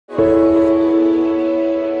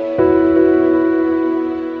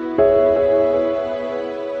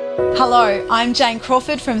Hello, I'm Jane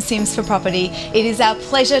Crawford from Sims for Property. It is our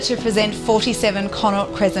pleasure to present 47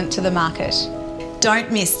 Connaught Crescent to the market.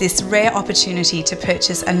 Don't miss this rare opportunity to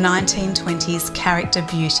purchase a 1920s character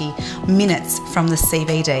beauty minutes from the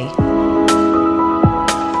CBD.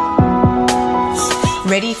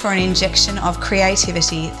 Ready for an injection of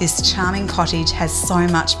creativity, this charming cottage has so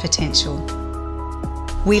much potential.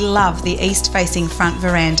 We love the east-facing front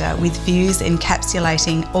veranda with views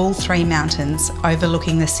encapsulating all three mountains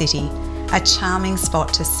overlooking the city, a charming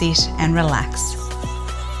spot to sit and relax.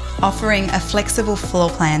 Offering a flexible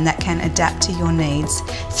floor plan that can adapt to your needs,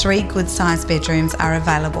 3 good-sized bedrooms are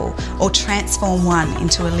available, or transform one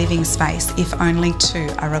into a living space if only 2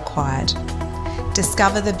 are required.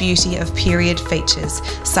 Discover the beauty of period features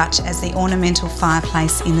such as the ornamental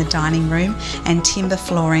fireplace in the dining room and timber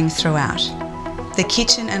flooring throughout. The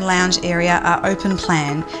kitchen and lounge area are open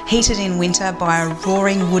plan, heated in winter by a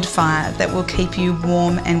roaring wood fire that will keep you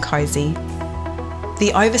warm and cosy.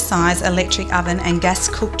 The oversized electric oven and gas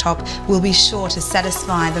cooktop will be sure to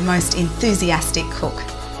satisfy the most enthusiastic cook.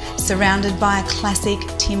 Surrounded by a classic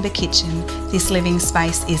timber kitchen, this living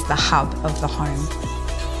space is the hub of the home.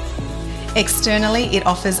 Externally, it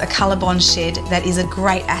offers a colorbond shed that is a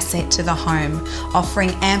great asset to the home,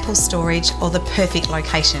 offering ample storage or the perfect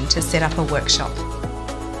location to set up a workshop.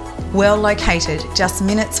 Well located, just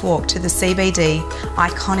minutes walk to the CBD,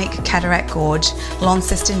 iconic Cataract Gorge,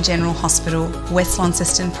 Launceston General Hospital, West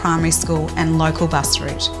Launceston Primary School and local bus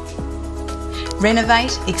route.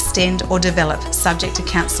 Renovate, extend or develop subject to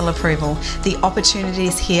council approval. The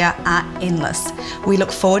opportunities here are endless. We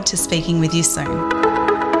look forward to speaking with you soon.